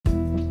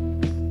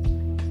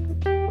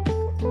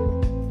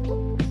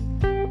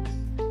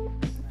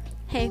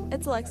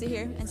it's Alexa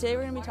here, and today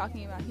we're going to be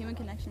talking about human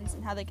connections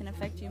and how they can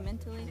affect you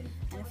mentally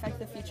and affect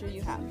the future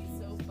you have.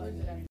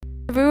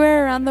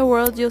 Everywhere around the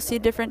world, you'll see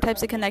different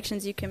types of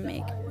connections you can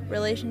make.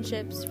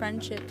 Relationships,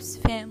 friendships,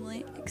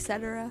 family,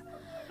 etc.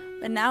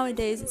 But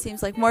nowadays, it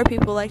seems like more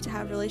people like to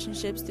have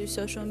relationships through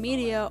social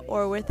media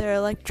or with their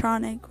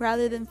electronic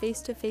rather than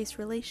face-to-face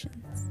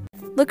relations.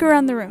 Look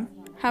around the room.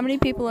 How many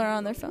people are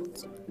on their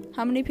phones?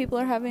 How many people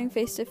are having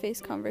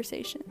face-to-face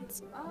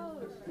conversations?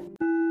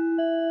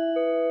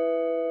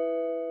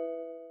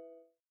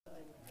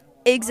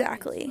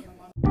 Exactly.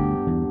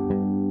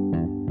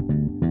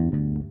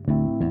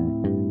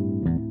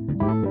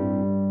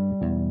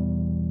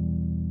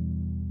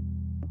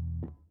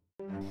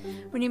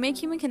 When you make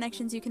human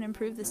connections, you can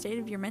improve the state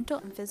of your mental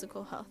and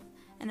physical health.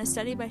 In a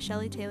study by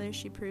Shelley Taylor,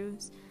 she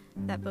proves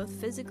that both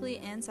physically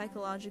and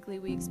psychologically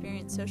we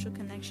experience social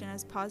connection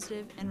as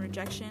positive and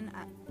rejection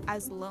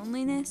as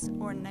loneliness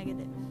or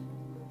negative.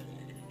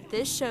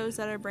 This shows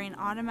that our brain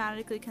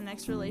automatically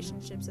connects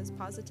relationships as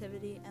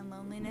positivity and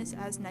loneliness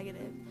as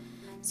negative.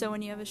 So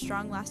when you have a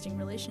strong, lasting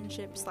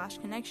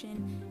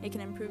relationship/connection, it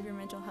can improve your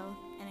mental health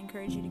and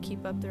encourage you to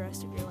keep up the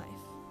rest of your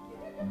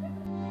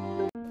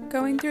life.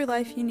 Going through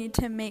life, you need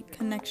to make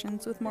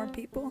connections with more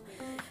people.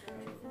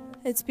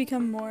 It's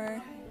become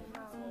more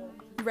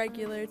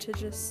regular to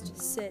just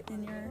sit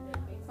in your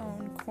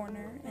own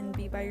corner and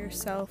be by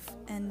yourself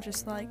and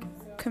just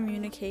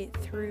communicate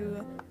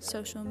through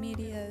social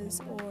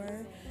medias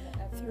or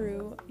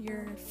through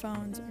your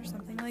phones or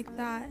something like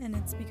that, and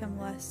it's become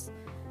less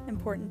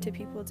important to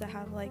people to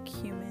have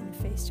human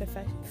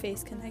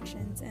face-to-face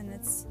connections, and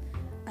it's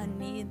a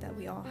need that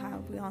we all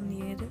have. We all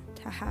need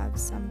to have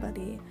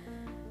somebody.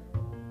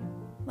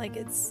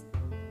 It's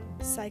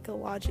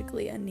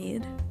psychologically a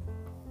need.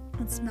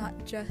 It's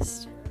not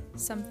just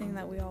something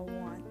that we all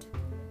want.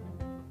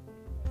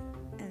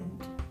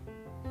 And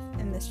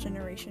in this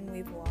generation,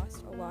 we've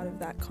lost a lot of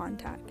that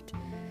contact.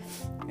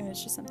 And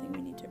it's just something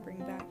we need to bring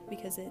back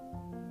because it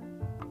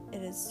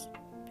has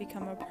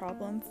become a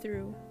problem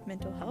through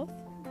mental health.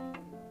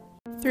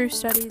 Through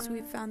studies,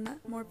 we've found that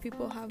more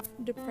people have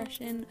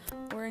depression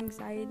or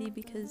anxiety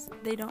because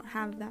they don't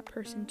have that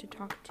person to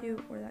talk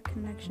to or that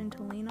connection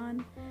to lean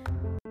on.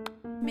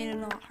 It made it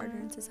a lot harder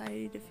in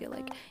society to feel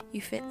like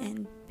you fit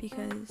in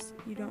because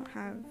you don't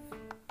have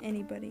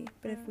anybody.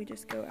 But if we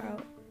just go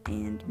out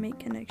and make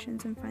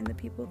connections and find the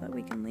people that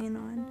we can lean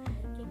on,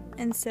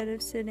 instead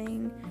of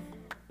sitting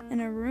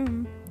in a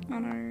room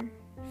on our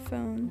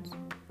phones,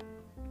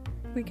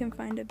 we can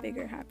find a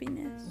bigger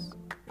happiness.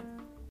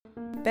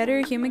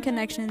 Better human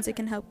connections, it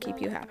can help keep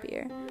you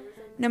happier.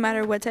 No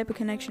matter what type of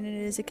connection it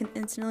is, it can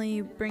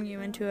instantly bring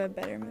you into a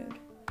better mood.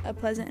 A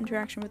pleasant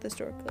interaction with a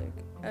store clerk,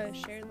 a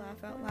shared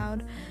laugh out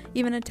loud,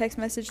 even a text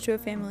message to a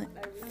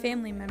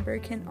family member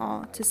can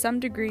all, to some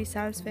degree,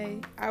 satisfy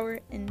our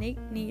innate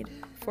need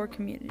for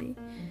community.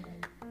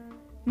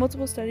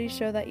 Multiple studies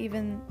show that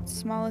even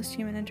smallest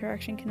human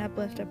interaction can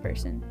uplift a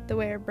person. The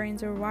way our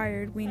brains are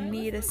wired, we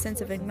need a sense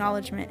of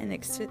acknowledgement and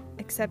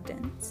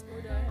acceptance.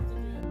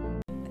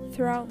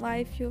 Throughout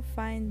life, you'll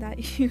find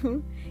that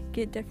you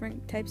get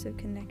different types of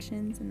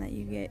connections and that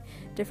you get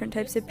different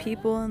types of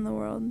people in the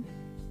world.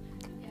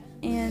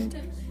 And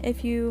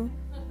if you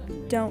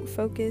don't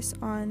focus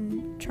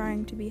on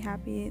trying to be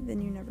happy, then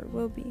you never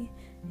will be.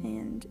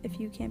 And if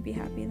you can't be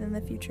happy, then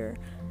the future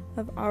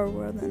of our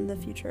world and the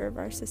future of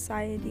our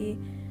society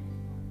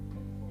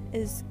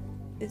is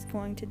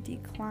going to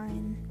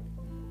decline.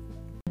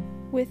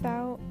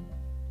 Without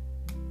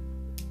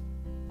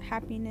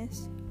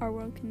happiness, our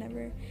world can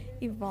never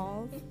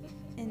evolve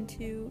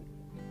into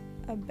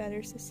a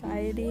better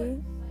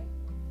society,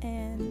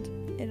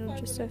 and it'll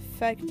just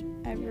affect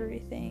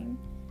everything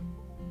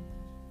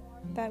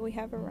that we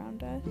have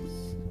around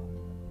us.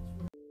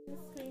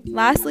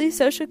 Lastly,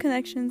 social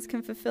connections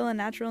can fulfill a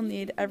natural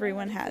need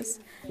everyone has.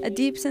 A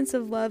deep sense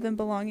of love and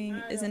belonging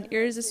is an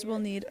irresistible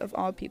need of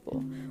all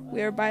people.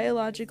 We are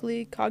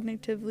biologically,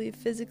 cognitively,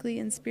 physically,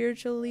 and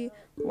spiritually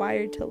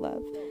wired to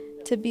love,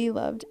 to be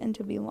loved, and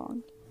to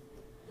belong.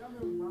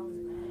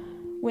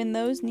 When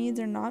those needs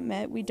are not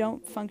met, we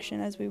don't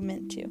function as we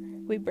meant to.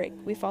 We break,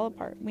 we fall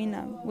apart, we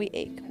numb, we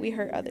ache, we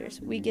hurt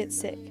others, we get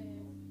sick.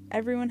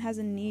 Everyone has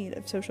a need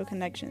of social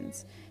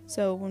connections.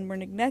 So when we're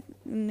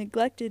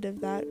neglected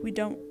of that, we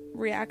don't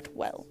react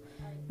well,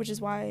 which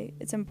is why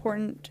it's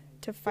important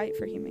to fight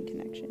for human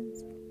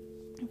connections.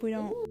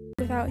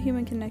 Without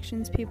human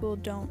connections, people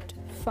don't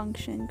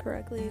function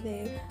correctly.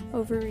 They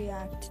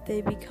overreact.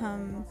 They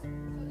become,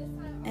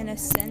 in a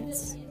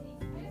sense,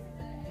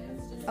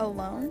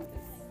 alone.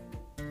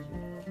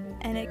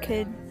 And it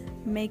could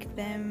make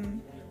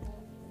them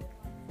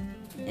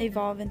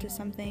evolve into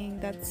something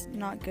that's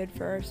not good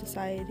for our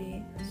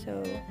society.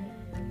 So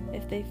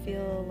if they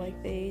feel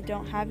like they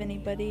don't have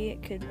anybody,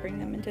 it could bring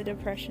them into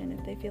depression.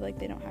 If they feel like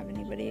they don't have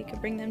anybody, it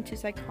could bring them to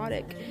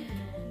psychotic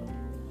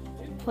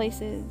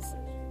places.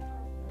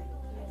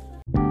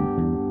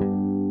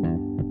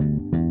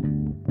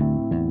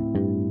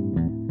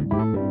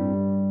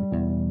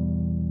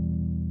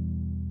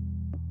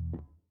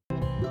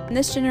 In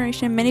this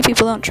generation, many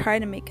people don't try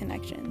to make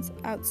connections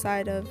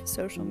outside of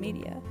social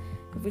media.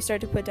 If we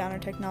start to put down our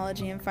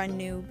technology and find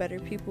new, better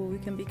people, we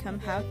can become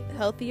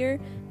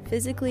healthier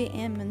physically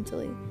and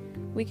mentally.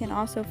 We can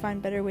also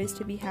find better ways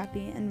to be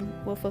happy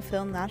and will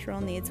fulfill natural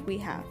needs we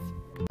have.